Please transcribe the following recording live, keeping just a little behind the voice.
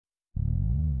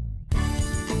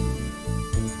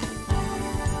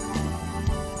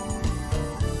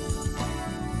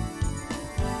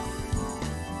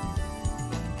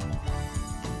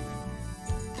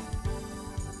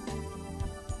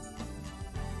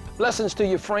Blessings to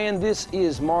you, friend. This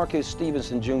is Marcus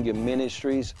Stevenson Jr.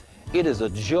 Ministries. It is a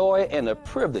joy and a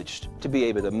privilege to be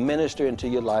able to minister into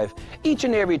your life each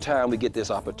and every time we get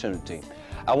this opportunity.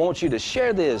 I want you to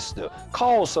share this, to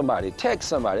call somebody, text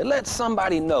somebody, let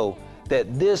somebody know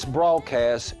that this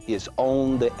broadcast is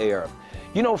on the air.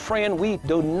 You know, friend, we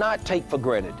do not take for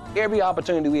granted every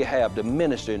opportunity we have to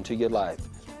minister into your life.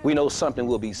 We know something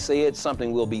will be said,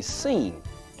 something will be seen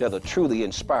that'll truly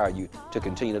inspire you to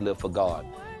continue to live for God.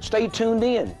 Stay tuned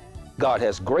in. God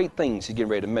has great things He's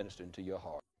getting ready to minister into your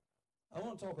heart. I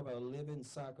want to talk about a living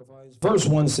sacrifice. Verse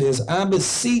 1 says, I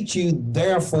beseech you,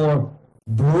 therefore,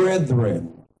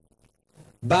 brethren,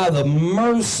 by the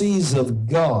mercies of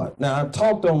God. Now, I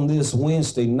talked on this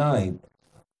Wednesday night,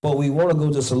 but we want to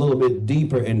go just a little bit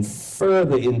deeper and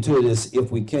further into this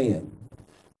if we can.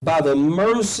 By the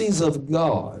mercies of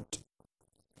God,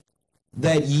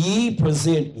 that ye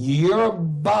present your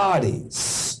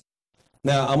bodies.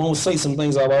 Now, I'm going to say some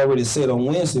things I've already said on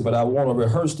Wednesday, but I want to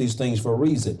rehearse these things for a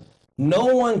reason. No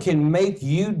one can make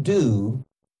you do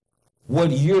what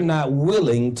you're not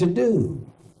willing to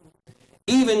do.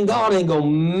 Even God ain't going to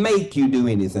make you do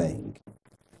anything.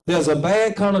 There's a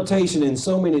bad connotation in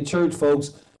so many church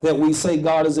folks that we say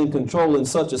God is in control in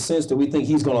such a sense that we think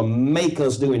He's going to make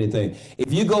us do anything.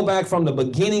 If you go back from the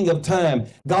beginning of time,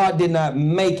 God did not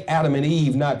make Adam and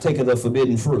Eve not take of the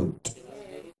forbidden fruit.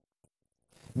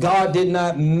 God did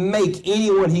not make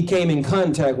anyone He came in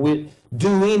contact with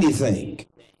do anything.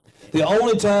 The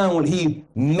only time when He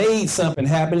made something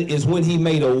happen is when He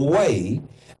made a way.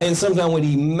 And sometimes when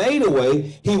He made a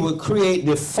way, He would create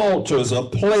defaulters or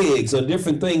plagues or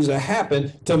different things that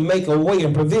happen to make a way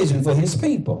and provision for His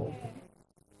people.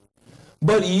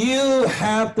 But you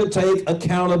have to take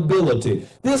accountability.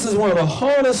 This is one of the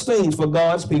hardest things for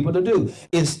God's people to do,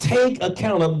 is take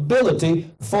accountability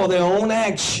for their own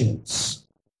actions.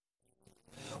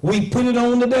 We put it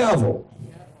on the devil.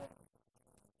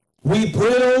 We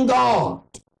put it on God.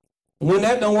 When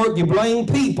that don't work, you blame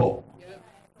people.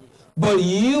 But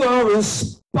you are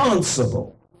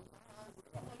responsible.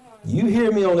 You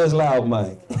hear me on this loud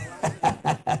mic.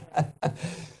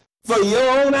 For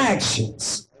your own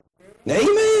actions.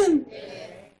 Amen.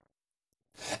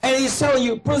 And He's telling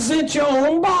you, present your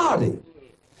own body.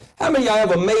 How many of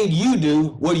y'all ever made you do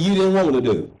what you didn't want to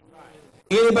do?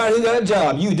 Anybody who got a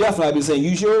job, you definitely be saying,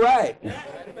 you sure right.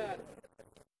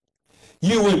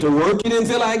 You went to work, you didn't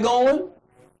feel like going.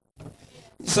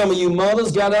 Some of you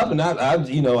mothers got up, and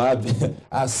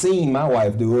I've seen my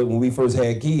wife do it when we first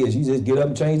had kids. You just get up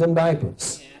and change them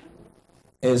diapers.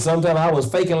 And sometimes I was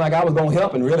faking like I was going to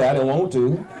help, and really I didn't want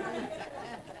to.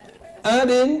 I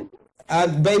didn't.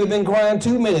 Baby been crying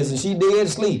 2 minutes, and she dead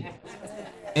asleep.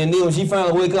 And then when she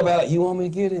finally wake up, I like, you want me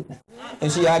to get it?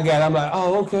 And I got it. I'm like,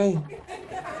 oh, okay.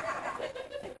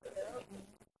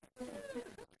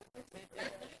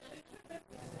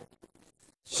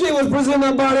 She was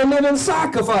presented by a living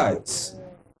sacrifice.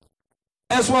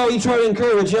 That's why we try to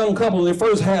encourage young couples when they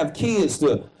first have kids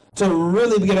to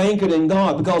really get anchored in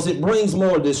God, because it brings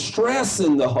more distress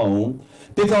in the home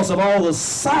because of all the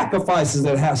sacrifices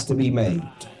that has to be made.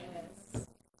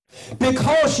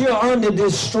 Because you're under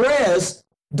distress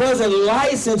doesn't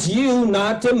license you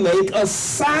not to make a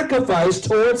sacrifice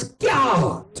towards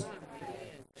God.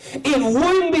 It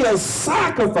wouldn't be a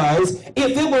sacrifice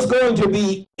if it was going to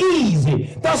be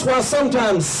easy. That's why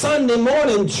sometimes Sunday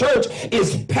morning church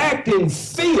is packed and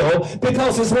filled,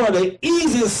 because it's one of the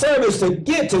easiest service to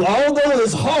get to. Although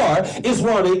it's hard, it's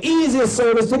one of the easiest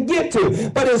service to get to.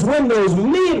 But it's when those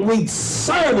midweek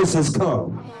services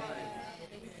come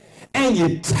and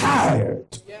you're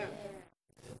tired.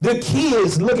 The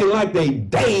kids looking like they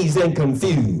dazed and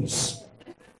confused.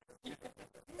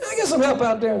 I get some help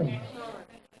out there.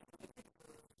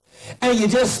 And you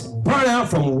just burn out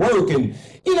from work, and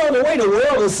you know the way the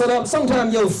world is set up,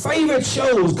 sometimes your favorite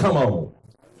shows come on.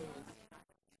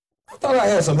 I thought I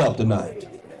had some help tonight.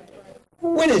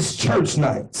 When it's church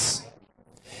nights.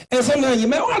 And sometimes you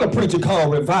may, the preacher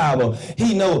called revival.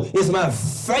 He know it's my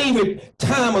favorite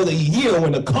time of the year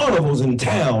when the carnival's in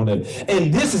town, and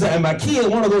this is, and my kids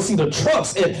want to go see the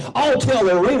trucks at Altel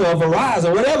Arena or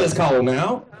Verizon, whatever it's called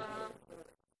now.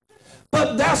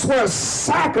 But that's where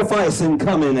sacrificing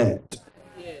come in at.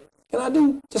 Can I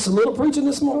do just a little preaching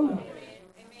this morning?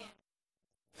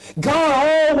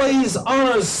 God always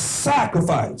honors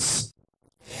sacrifice.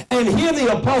 And here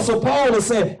the Apostle Paul is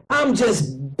saying, I'm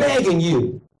just begging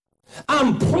you.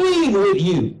 I'm pleading with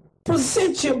you.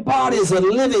 Present your body as a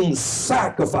living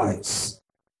sacrifice.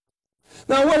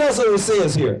 Now, what else he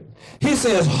says here? He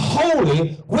says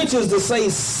holy, which is to say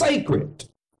sacred.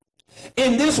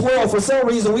 In this world, for some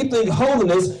reason, we think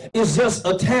holiness is just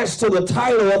attached to the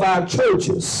title of our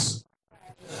churches.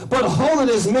 But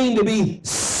holiness means to be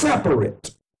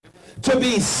separate, to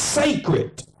be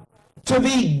sacred, to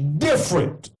be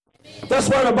different. That's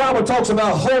why the Bible talks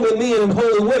about holy men and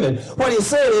holy women. What he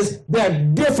said is they're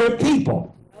different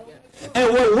people.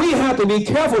 And what we have to be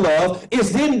careful of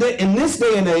is in this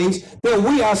day and age that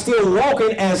we are still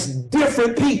walking as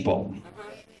different people.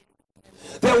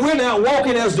 That we're not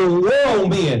walking as the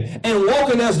world men and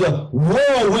walking as the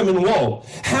world women walk.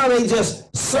 How they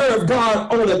just serve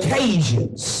God on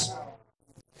occasions.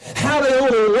 How they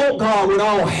only want God when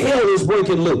all hell is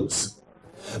breaking loose.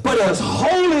 But as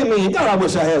holy men, God, I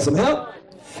wish I had some help.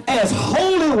 As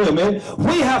holy women,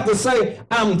 we have to say,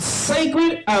 I'm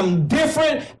sacred, I'm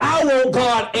different, I want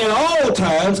God at all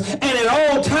times, and at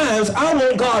all times, I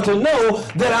want God to know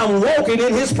that I'm walking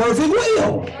in his perfect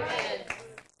will.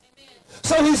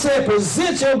 So he said,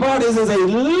 present your bodies as a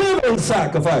living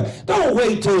sacrifice. Don't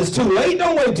wait till it's too late.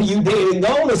 Don't wait till you dead and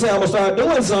gone to say, I'm going to start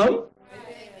doing something.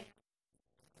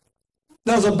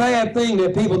 There's a bad thing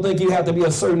that people think you have to be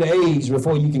a certain age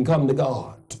before you can come to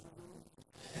God.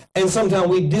 And sometimes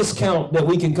we discount that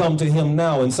we can come to him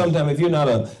now. And sometimes if you're not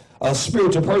a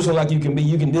spiritual person like you can be,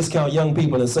 you can discount young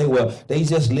people and say, well, they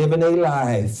just living their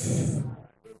life.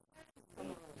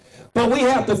 But we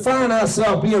have to find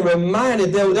ourselves being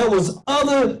reminded that there was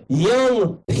other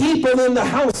young people in the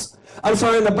house,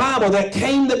 in the Bible that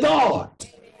came to God.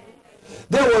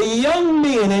 There were young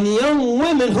men and young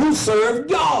women who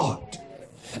served God.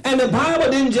 And the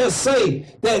Bible didn't just say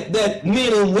that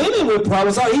men and women would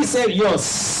prophesy. He said your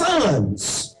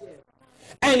sons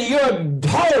and your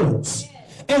daughters.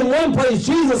 In one place,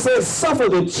 Jesus said, suffer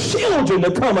the children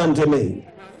to come unto me.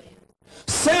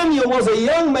 Samuel was a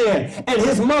young man, and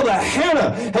his mother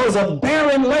Hannah was a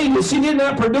barren lady. She did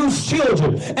not produce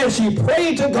children, and she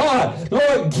prayed to God,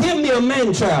 Lord, give me a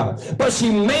man-child. But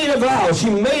she made a vow, she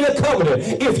made a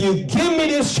covenant. If you give me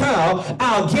this child,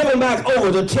 I'll give him back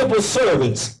over to temple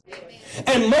servants.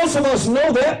 And most of us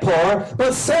know that part,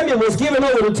 but Samuel was given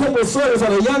over to temple service at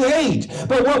a young age.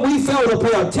 But what we fail to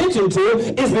pay attention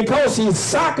to is because she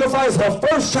sacrificed her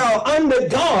first child unto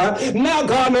God, now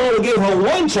God not only gave her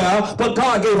one child, but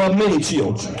God gave her many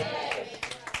children.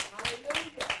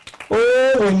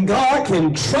 Oh, when God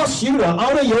can trust you to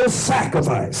honor your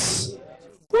sacrifice.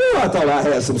 Oh, I thought I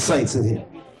had some saints in here.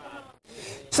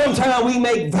 Sometimes we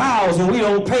make vows and we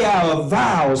don't pay our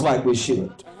vows like we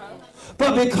should.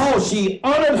 But because she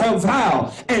honored her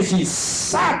vow and she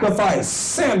sacrificed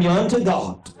Samuel unto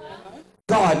God,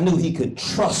 God knew he could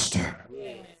trust her.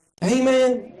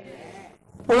 Amen.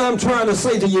 What I'm trying to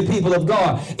say to you people of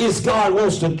God is God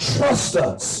wants to trust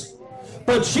us.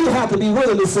 But you have to be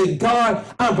willing to say, God,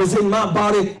 I'm presenting my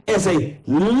body as a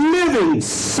living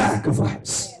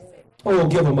sacrifice. Oh,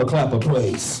 give him a clap of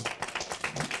praise.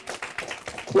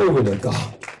 Glory to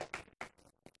God.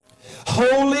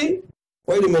 Holy,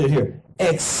 wait a minute here.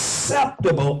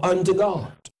 Acceptable unto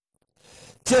God.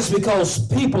 Just because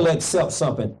people accept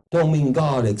something don't mean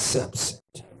God accepts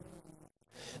it.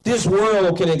 This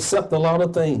world can accept a lot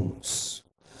of things.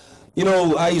 You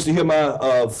know, I used to hear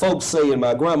my folks say, and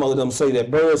my grandmother them say,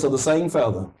 that birds of the same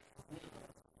feather,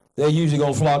 they're usually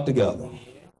going to flock together.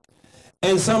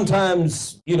 And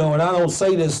sometimes, you know, and I don't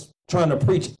say this trying to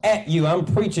preach at you, I'm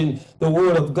preaching the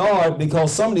word of God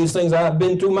because some of these things I've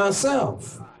been through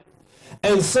myself.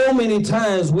 And so many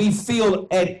times we feel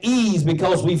at ease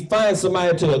because we find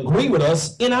somebody to agree with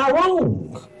us in our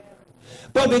wrong.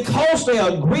 But because they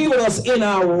agree with us in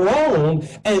our wrong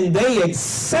and they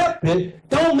accept it,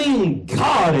 don't mean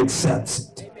God accepts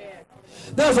it.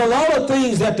 There's a lot of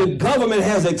things that the government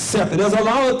has accepted. There's a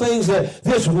lot of things that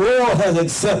this world has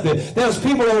accepted. There's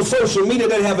people on social media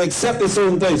that have accepted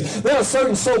certain things. There are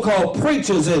certain so-called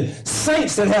preachers and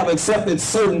saints that have accepted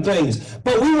certain things.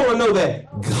 But we want to know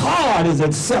that God is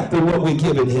accepting what we're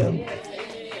giving him.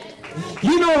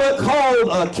 You know what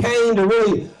caused Cain to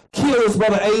really kill his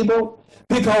brother Abel?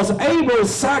 Because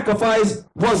Abel's sacrifice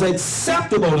was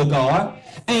acceptable to God.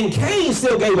 And Cain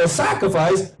still gave a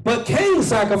sacrifice, but Cain's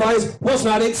sacrifice was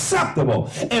not acceptable.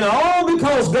 And all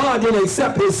because God didn't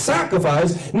accept his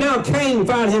sacrifice, now Cain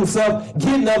found himself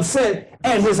getting upset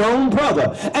at his own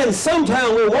brother. And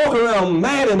sometimes we walk around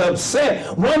mad and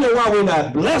upset, wondering why we're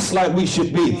not blessed like we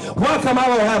should be. Why come I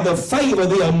don't have the favor,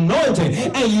 the anointing,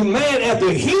 and you mad at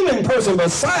the human person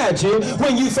beside you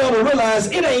when you fail to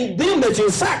realize it ain't them that you're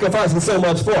sacrificing so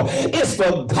much for. It's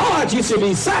for God you should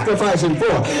be sacrificing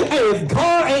for. And if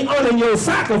God ain't honoring your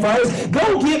sacrifice,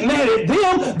 go get mad at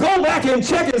them. Go back and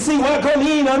check and see why come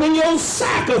he ain't honoring your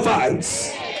sacrifice.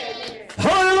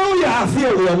 Hallelujah, I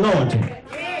feel the anointing.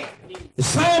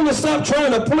 It's time to stop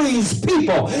trying to please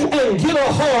people and get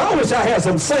a heart. I wish I had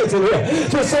some saints in here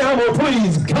to say, I'm going to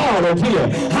please God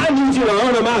again. I need you to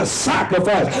honor my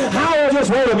sacrifice. I don't just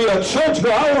want to be a church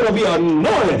girl. I want to be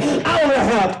anointed. I want to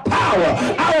have power.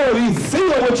 I want to be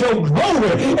filled with your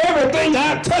glory. Everything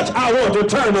I touch, I want to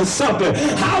turn to something.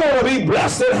 I want to be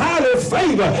blessed and highly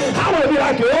favored. I want to be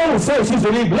like your old folks used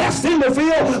to be, blessed in the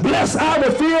field, blessed out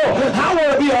of the field. I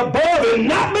want to be above and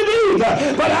not beneath.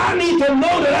 But I need to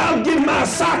know that I'll give my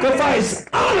sacrifice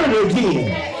honored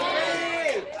again.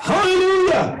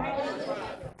 Hallelujah.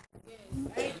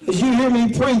 As you hear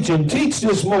me preach and teach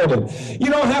this morning, you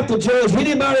don't have to judge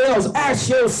anybody else. Ask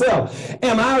yourself,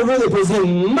 am I really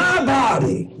presenting my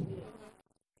body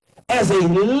as a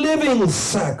living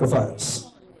sacrifice?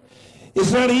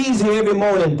 It's not easy every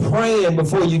morning praying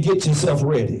before you get yourself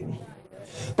ready.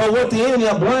 But what the enemy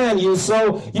will blind you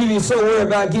so, you be so worried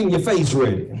about getting your face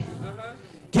ready,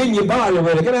 getting your body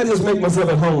ready. Can I just make myself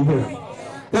at home here?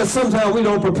 That sometimes we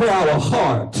don't prepare our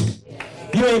heart.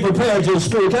 You ain't prepared your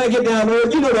spirit. Can I get down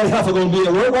there? You know that heifer going to be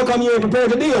at work. Why come you ain't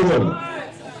prepared to deal with him?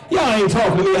 Y'all ain't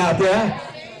talking to me out there.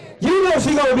 You know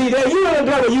she's going to be there. You know the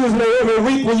devil using her every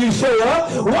week when you show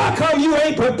up. Why come you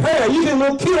ain't prepared? You can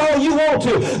look cute all you want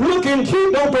to. Looking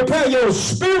cute don't prepare your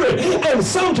spirit. And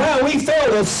sometimes we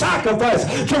fail to sacrifice,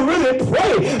 to really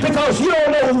pray, because you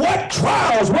don't know what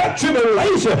trials, what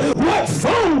tribulation, what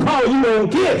phone call you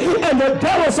don't get. And the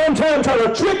devil sometimes try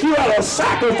to trick you out of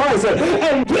sacrificing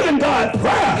and giving God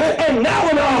prayer. And now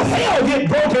when all hell get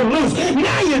broken loose,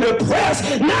 now you're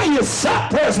depressed, now you're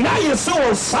suppressed, now you're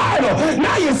suicidal,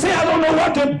 now you say, I don't know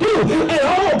what to do. And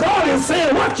all God is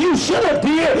saying, what you should have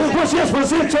did was just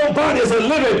present your body as a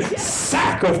living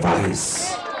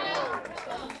sacrifice.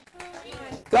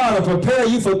 God will prepare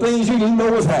you for things you didn't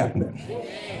know was happening.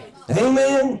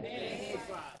 Amen.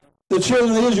 The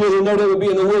children of Israel didn't know they would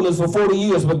be in the wilderness for 40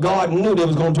 years, but God knew they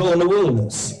was going to dwell in the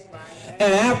wilderness.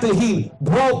 And after he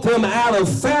brought them out of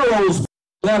Pharaoh's,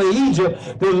 out of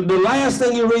Egypt, the last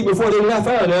thing you read before they left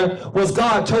out of there was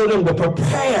God told them to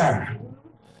prepare,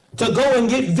 to go and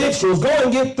get victuals, go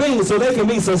and get things so they can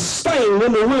be sustained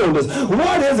in the wilderness.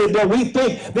 What is it that we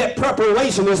think that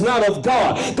preparation is not of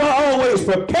God? God always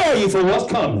prepare you for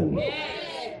what's coming.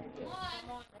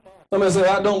 Somebody say,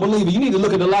 I don't believe it. You need to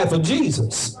look at the life of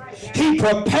Jesus. He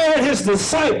prepared his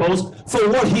disciples for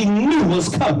what he knew was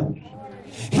coming.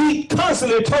 He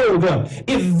constantly told them,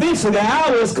 eventually the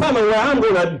hour is coming where I'm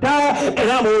going to die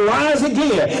and I'm going to rise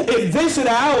again. Eventually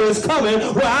the hour is coming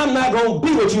where I'm not going to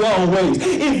be with you always.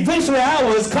 Eventually the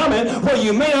hour is coming where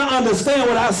you may not understand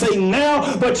what I say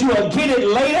now, but you will get it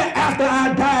later after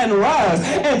I die and rise.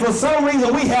 And for some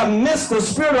reason we have missed the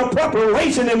spirit of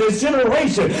preparation in this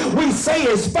generation. We say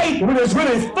it's faith when it's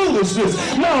really foolishness.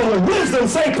 No, wisdom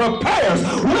say prepares.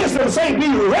 Wisdom say be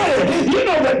ready. You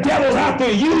know the devil's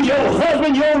after you, your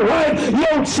husband, your wife,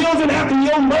 your children, after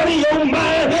your money, your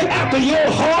mind, after your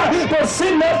heart. But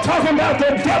sitting up talking about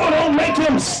the devil don't make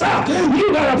him stop.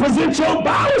 You got to present your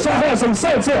body. I have some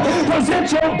sense here.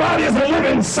 Present your body as a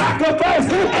living sacrifice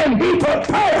and be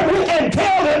prepared and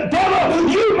tell the devil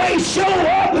you may show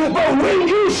up, but when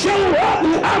you show up,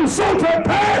 I'm so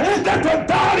prepared that the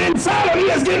God inside of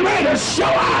me is getting ready to show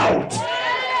out.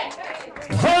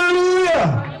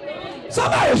 Hallelujah.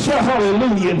 Somebody shout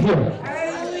hallelujah in here.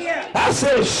 I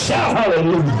said, shout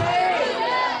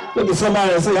hallelujah. Look at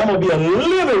somebody and say, I'm going to be a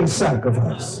living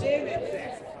sacrifice.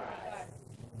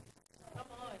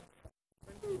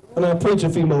 And I'll preach a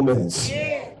few more minutes.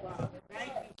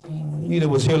 You that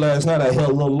was here last night, I held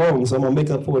a little long, so I'm going to make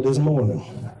up for it this morning.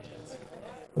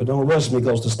 But don't rush me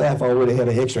because the staff already had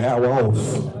an extra hour off.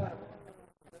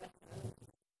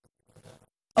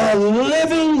 A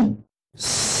living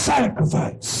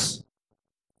sacrifice.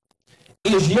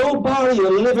 Is your body a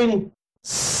living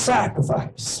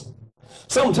sacrifice?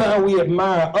 Sometimes we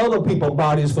admire other people's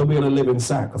bodies for being a living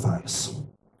sacrifice.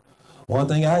 One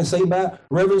thing I say about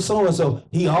Reverend so-and-so,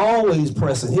 he always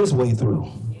pressing his way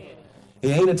through. It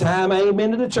ain't a time I ain't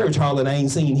been to the church hall and I ain't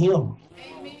seen him.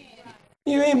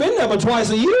 You ain't been there but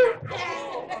twice a year.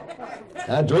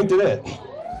 I drink to that.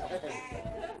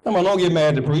 Come on, don't get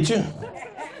mad at the preacher.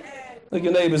 Look at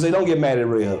your neighbor and say, don't get mad at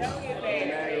Rev.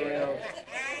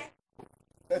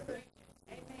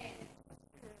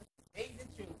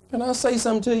 Can I say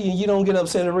something to you and you don't get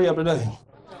upset at Rev today?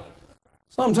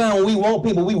 Sometimes when we want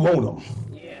people, we want them.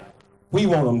 We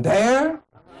want them there.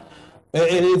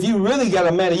 And if you really got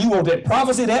a man and you want that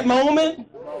prophecy that moment,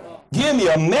 give me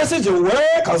a message or word,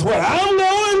 because what I'm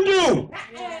going to do.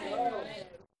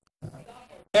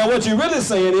 And what you're really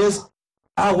saying is,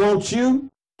 I want you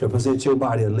to present your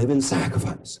body a living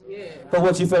sacrifice. But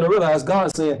what you fail to realize,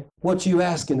 God said, what you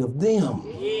asking of them?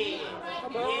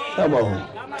 Come on.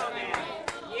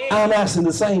 I'm asking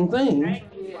the same thing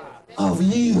of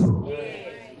you.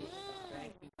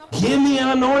 Give me an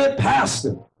anointed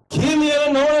pastor. Give me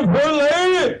an anointed prayer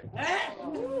lady.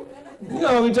 You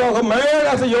know, we talk a man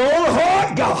after your own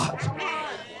heart, God.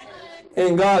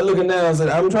 And God looking down and said,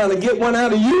 I'm trying to get one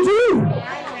out of you too.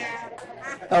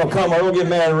 Oh, come on, don't get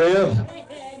mad, Rev.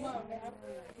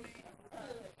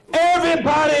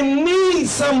 Everybody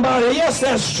needs somebody. Yes,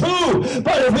 that's true.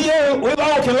 But if we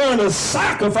all can learn to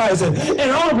sacrifice it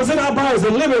and only present our bodies a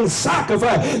living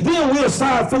sacrifice, then we'll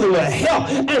start feeling the help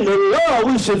and the love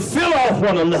we should feel off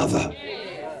one another.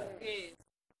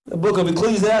 The book of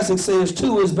Ecclesiastes says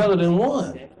 2 is better than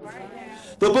 1.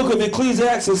 The book of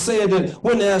Ecclesiastes said that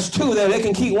when there's 2, that they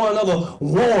can keep one another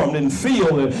warmed and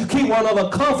filled and keep one another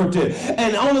comforted.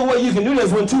 And the only way you can do that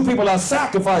is when 2 people are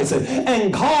sacrificing.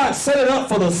 And God set it up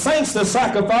for the saints to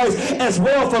sacrifice as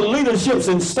well for leaderships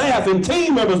and staff and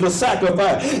team members to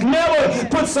sacrifice. Never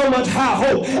put so much high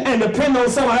hope and depend on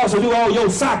someone else to do all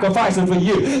your sacrificing for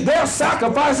you. Their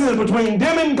sacrificing is between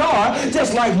them and God,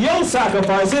 just like your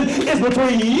sacrificing is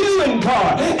between you and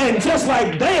God. And just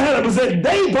like they had to present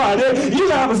their body,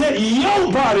 you represent your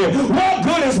body. What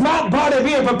good is my body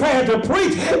being prepared to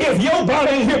preach if your body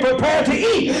ain't here prepared to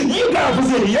eat? You got to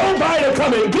present your body to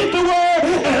come and get the word,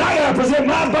 and I got to present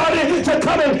my body to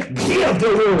come and give the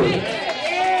word.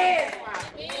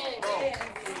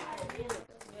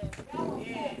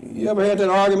 You ever had that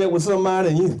argument with somebody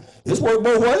and it's worked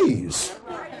both ways?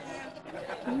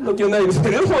 Look your neighbor and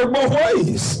say, it's worked both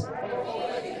ways.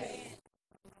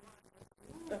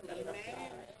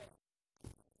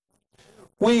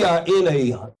 We are in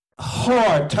a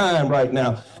hard time right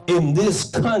now in this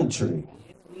country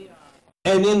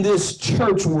and in this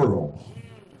church world.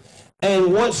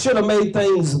 And what should have made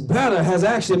things better has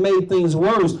actually made things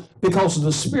worse because of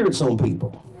the spirits on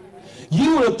people.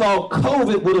 You would have thought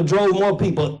COVID would have drove more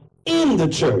people in the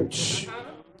church,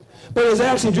 but it's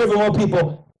actually driven more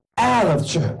people out of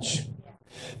church.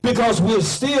 Because we're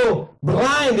still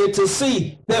blinded to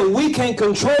see that we can't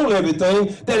control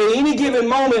everything, that at any given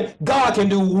moment, God can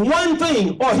do one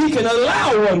thing, or he can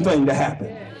allow one thing to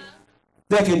happen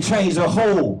that can change the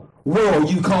whole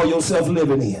world you call yourself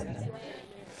living in.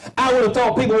 I would have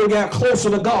thought people would have got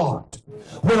closer to God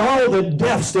with all the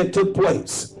deaths that took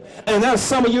place. And that's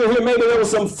some of you here, maybe there were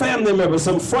some family members,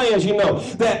 some friends you know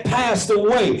that passed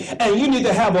away. And you need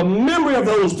to have a memory of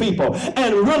those people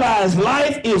and realize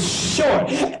life is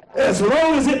short. As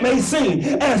long as it may seem,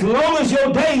 as long as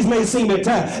your days may seem at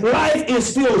times, life is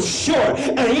still short.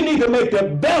 And you need to make the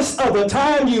best of the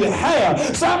time you have.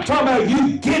 Stop talking about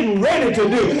you getting ready to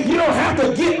do. You don't have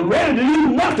to get ready to do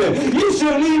nothing. You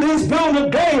should leave this building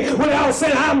today without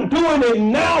saying, I'm doing it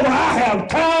now while I have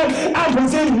time. I'm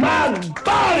presenting my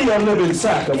body a living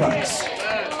sacrifice.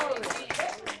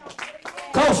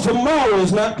 Because tomorrow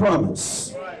is not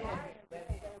promised.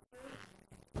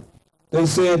 They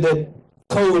said that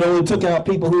COVID only took out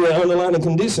people who had underlying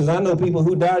conditions. I know people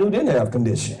who died who didn't have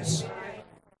conditions.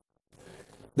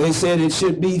 They said it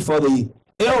should be for the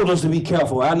elders to be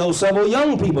careful. I know several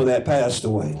young people that passed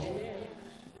away.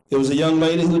 There was a young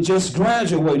lady who just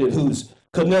graduated who's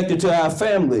connected to our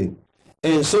family.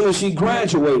 And as soon as she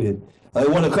graduated,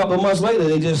 a couple of months later,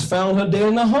 they just found her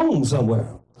dead in a home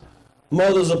somewhere.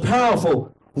 Mother's a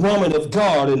powerful woman of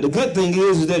God. And the good thing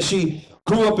is that she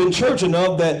grew up in church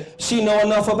enough that she know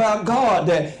enough about God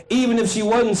that even if she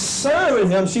wasn't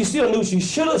serving him, she still knew she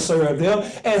should have served him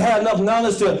and had enough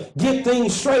knowledge to get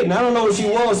things straight. And I don't know if she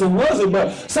was or wasn't,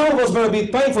 but some of us better be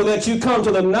thankful that you come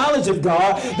to the knowledge of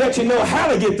God, that you know how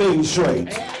to get things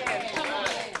straight.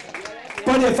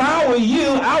 But if I were you,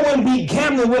 I wouldn't be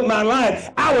gambling with my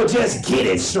life. I would just get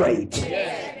it straight.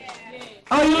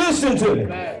 Are you listening to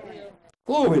me?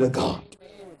 Glory to God.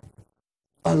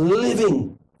 A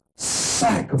living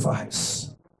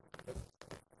sacrifice.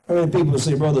 How many people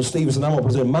say, Brother Stevenson, I'm going to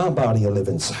present my body a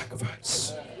living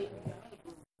sacrifice?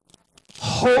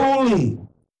 Holy.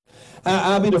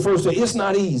 I'll be the first to say, it's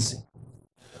not easy.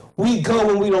 We go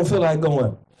when we don't feel like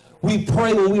going. We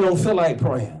pray when we don't feel like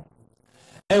praying.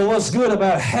 And what's good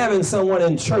about having someone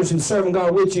in church who's serving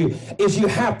God with you is you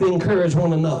have to encourage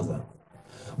one another.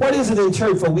 What is it in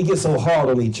church for we get so hard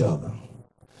on each other?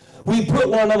 We put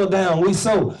one another down. We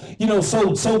so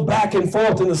back and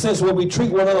forth in the sense where we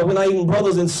treat one another. We're not even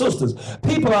brothers and sisters.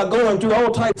 People are going through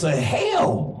all types of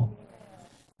hell,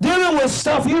 dealing with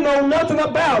stuff you know nothing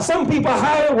about. Some people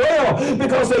hide it well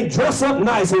because they dress up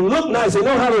nice and look nice. They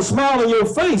know how to smile in your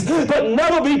face. But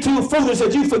never be too foolish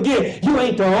that you forget you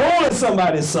ain't the only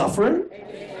somebody suffering.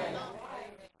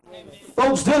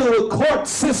 Folks dealing with court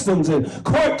systems and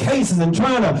court cases and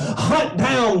trying to hunt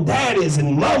down daddies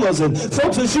and mamas and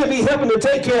folks who should be helping to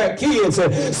take care of kids.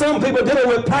 And some people dealing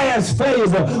with past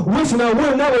failures, wishing I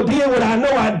would never did what I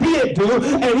know I did do.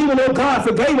 And even though God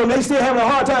forgave them, they still having a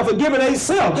hard time forgiving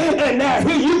themselves. And now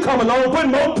here you come along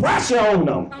putting more pressure on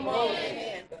them. Come on.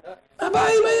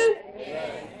 Amen.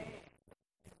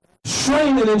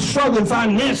 Straining and struggling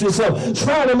financially, so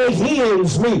trying to make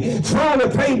ends meet, trying to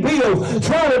pay bills,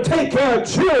 trying to take care of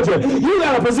children. You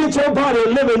got to present your body a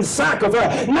living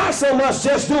sacrifice. Not so much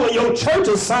just doing your church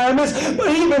assignments, but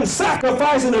even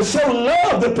sacrificing to show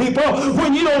love to people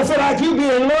when you don't feel like you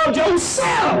being loved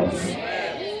yourself.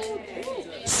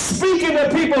 Speaking to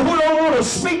people who don't want to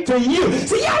speak to you.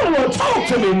 See, y'all don't want to talk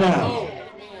to me now.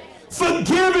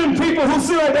 Forgiving people who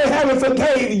feel like they haven't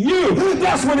forgave you.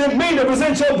 That's what it means to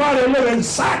present your body a living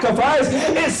sacrifice.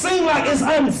 It seems like it's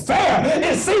unfair.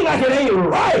 It seems like it ain't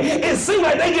right. It seems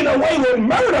like they get away with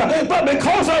murder. But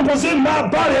because I'm presenting my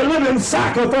body a living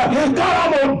sacrifice, God,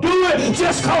 I'm going to do it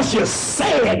just because you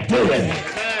said do it.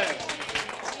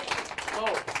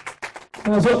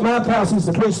 That's what my pastor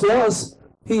used to preach to us.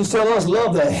 He used to tell us,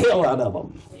 love the hell out of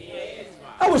them.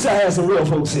 I wish I had some real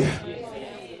folks here.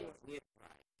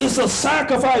 It's a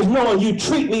sacrifice knowing you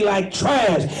treat me like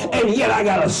trash, and yet I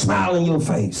got a smile in your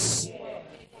face.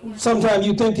 Sometimes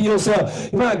you think to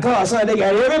yourself, my God, son, they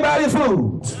got everybody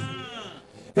food.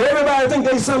 Everybody think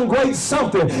they some great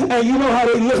something, and you know how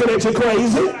they looking at you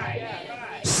crazy.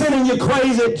 Sending you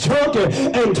crazy junk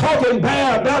and talking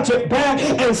bad about your back,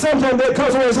 and sometimes they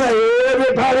come and say,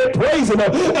 everybody praising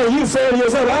them, and you say to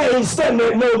yourself, I ain't studying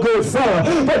at no good fella.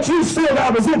 But you still got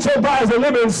to present your body as a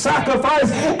living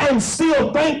sacrifice and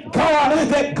still thank God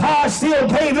that God still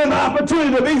gave them the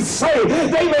opportunity to be saved.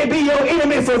 They may be your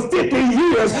enemy for 50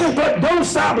 years, but don't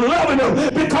stop loving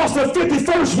them, because the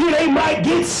 51st year they might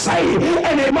get saved,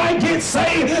 and they might get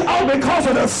saved all because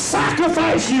of the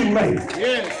sacrifice you made.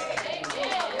 Yes.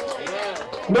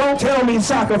 Don't tell me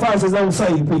sacrifices don't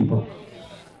save people,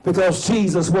 because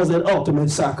Jesus was an ultimate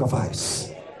sacrifice.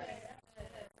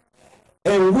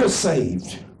 And we're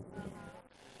saved.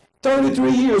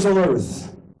 33 years on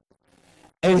earth,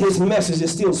 and his message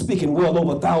is still speaking well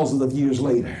over thousands of years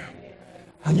later.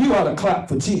 You ought to clap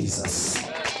for Jesus.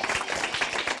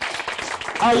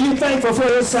 Are you thankful for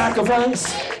his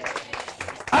sacrifice?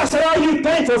 I said, are you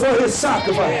thankful for his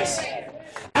sacrifice?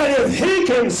 And if he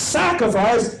can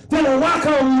sacrifice, then why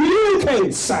come you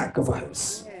can't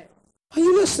sacrifice? Are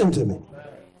you listening to me?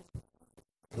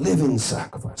 Living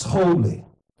sacrifice, holy,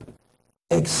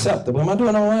 acceptable. Am I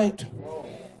doing all right?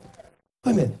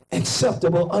 Wait a minute.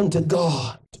 Acceptable unto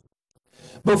God.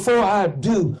 Before I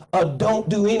do or don't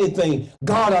do anything,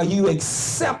 God, are you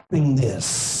accepting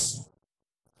this?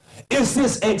 Is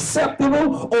this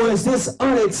acceptable, or is this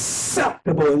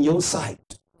unacceptable in your sight?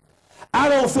 I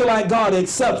don't feel like God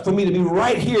accepts for me to be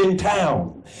right here in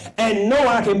town and know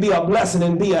I can be a blessing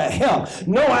and be a help.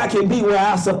 Know I can be where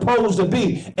I'm supposed to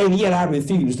be, and yet I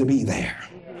refuse to be there.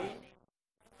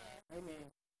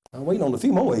 I'm waiting on a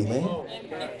few more, man.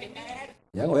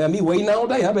 Y'all gonna have me waiting all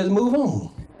day. I better move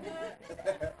on.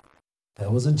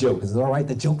 That was a joke. Is it all right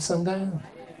to joke sometimes?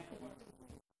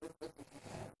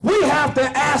 We have to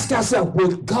ask ourselves,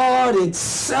 will God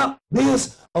accept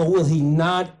this, or will he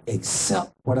not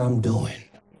accept what I'm doing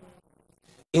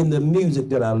in the music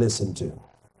that I listen to?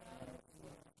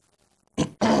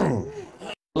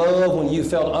 Love when you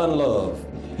felt unloved.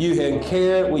 You had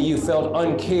cared when you felt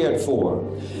uncared for.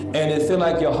 And it feel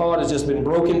like your heart has just been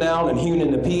broken down and hewn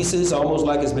into pieces, almost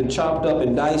like it's been chopped up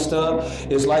and diced up.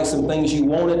 It's like some things you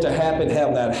wanted to happen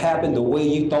have not happened the way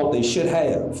you thought they should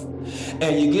have.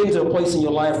 And you get into a place in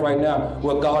your life right now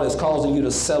where God is causing you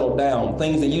to settle down.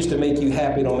 Things that used to make you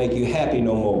happy don't make you happy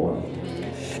no more.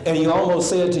 And you almost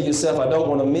said to yourself, I don't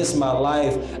want to miss my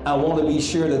life. I want to be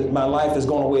sure that my life is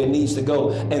going the way it needs to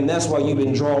go. And that's why you've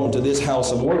been drawn to this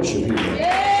house of worship here. You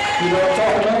know what I'm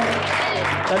talking about?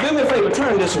 Now do me a favor,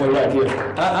 turn this way right here.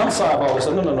 I'm sorry about all this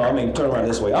stuff. No, I mean turn around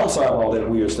this way. I'm sorry about all that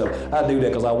weird stuff. I do that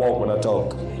because I walk when I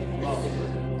talk.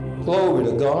 Glory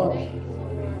to God.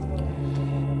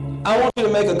 I want you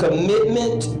to make a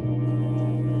commitment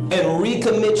and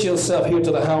recommit yourself here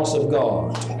to the house of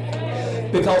God.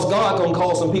 Because God gonna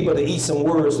cause some people to eat some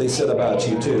words they said about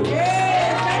you too.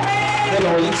 They're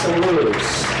gonna eat some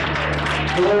words.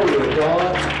 Glory to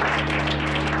God.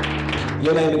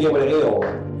 Your name begin with an L.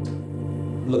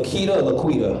 Laquita or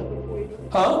Laquita?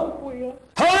 Huh?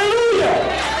 Hallelujah!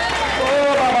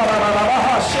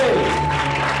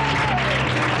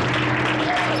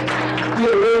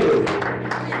 Get ready.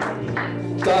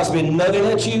 God's been nudging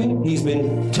at you. He's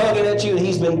been tugging at you, and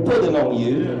he's been pulling on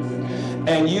you.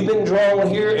 and you've been drawn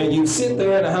here, and you sit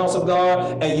there in the house of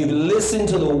God, and you listen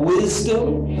to the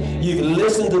wisdom, you've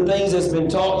listened to things that's been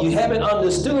taught, you haven't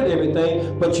understood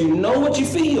everything, but you know what you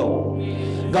feel.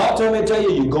 God told me to tell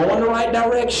you, you're going the right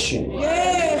direction.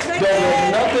 Yes, don't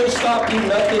let nothing stop you,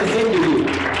 nothing hinder you.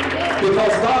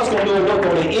 Because God's going to do a work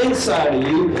on the inside of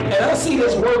you. And I see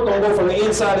this work going to go from the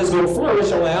inside, it's going to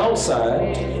flourish on the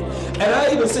outside. And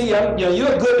I even see, you're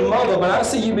a good mother, but I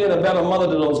see you being a better mother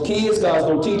to those kids. God's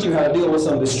going to teach you how to deal with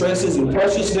some distresses and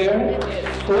pressures there.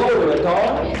 Glory to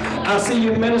God. I see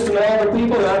you ministering to other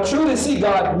people, and I truly see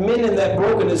God mending that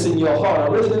brokenness in your heart. I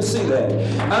really do see that.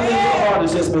 I mean, your heart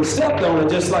has just been stepped on, and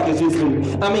just like it's just been,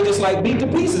 just like beat to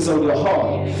pieces on your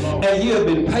heart. And you have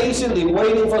been patiently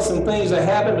waiting for some things to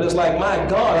happen, but it's like, my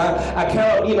God, I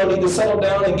can't, need to settle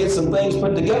down and get some things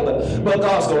put together. But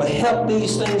God's going to help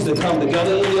these things to come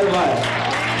together in your life.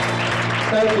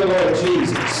 Thank you, Lord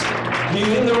Jesus.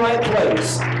 You're in the right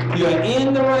place. You're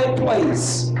in the right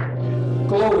place.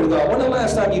 Glory to God. When the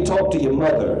last time you talked to your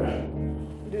mother?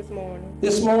 This morning.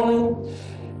 This morning?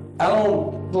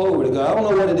 Glory to God. I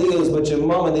don't know what it is, but your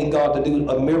mama need God to do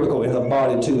a miracle in her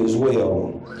body too as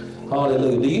well.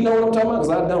 Hallelujah. Do you know what I'm talking about?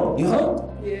 Because I don't. You huh?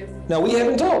 Yes. Now we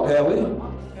haven't talked, have we?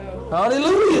 No.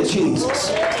 Hallelujah,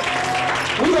 Jesus.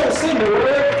 We're going to send the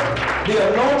word.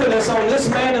 The anointing that's on this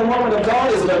man and woman of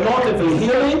God is an anointing for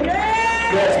healing.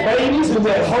 There's babies who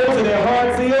have holes in their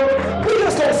heart field. We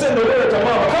just don't send the word to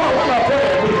mama. Come on, where my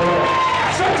prayer people are?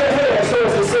 Stretch your hands,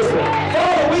 brothers and sisters.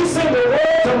 Father, we send the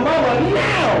word to mama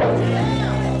now.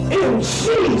 In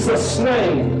Jesus'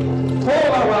 name.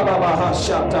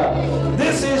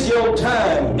 This is your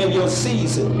time and your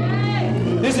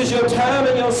season. This is your time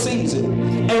and your season.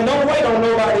 And don't wait on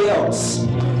nobody else.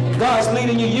 God's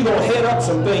leading you. You're going to head up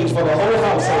some things for the whole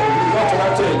household. That's what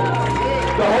I tell you.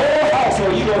 The whole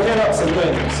household, you're going to head up some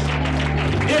things.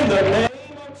 In the name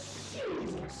of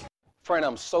Jesus. Friend,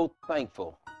 I'm so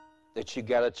thankful that you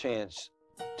got a chance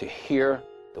to hear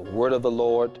the word of the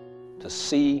Lord, to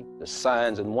see the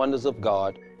signs and wonders of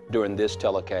God during this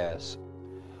telecast.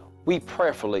 We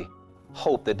prayerfully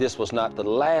hope that this was not the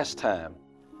last time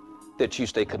that you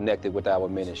stay connected with our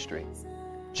ministry.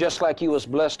 Just like you was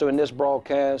blessed during this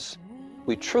broadcast,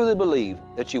 we truly believe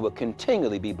that you will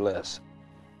continually be blessed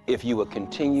if you will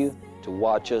continue to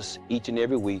watch us each and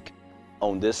every week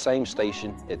on this same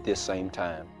station at this same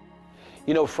time.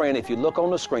 You know, friend, if you look on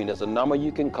the screen, there's a number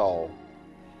you can call.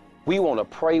 We want to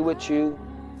pray with you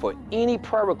for any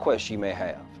prayer requests you may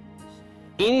have.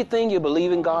 Anything you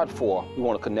believe in God for, we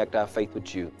want to connect our faith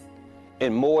with you.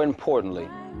 And more importantly,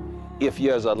 if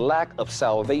there's a lack of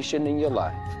salvation in your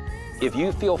life, if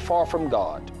you feel far from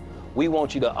God, we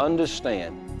want you to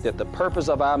understand that the purpose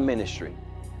of our ministry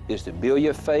is to build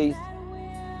your faith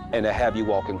and to have you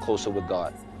walking closer with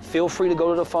God. Feel free to go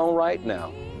to the phone right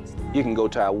now. You can go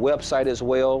to our website as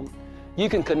well. You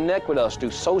can connect with us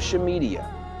through social media.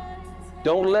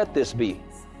 Don't let this be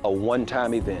a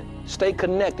one-time event. Stay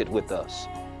connected with us,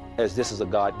 as this is a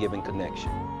God-given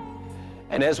connection.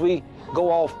 And as we go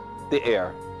off the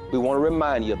air, we want to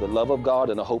remind you of the love of God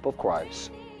and the hope of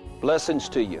Christ. Blessings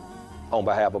to you on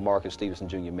behalf of Marcus Stevenson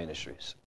Jr. Ministries.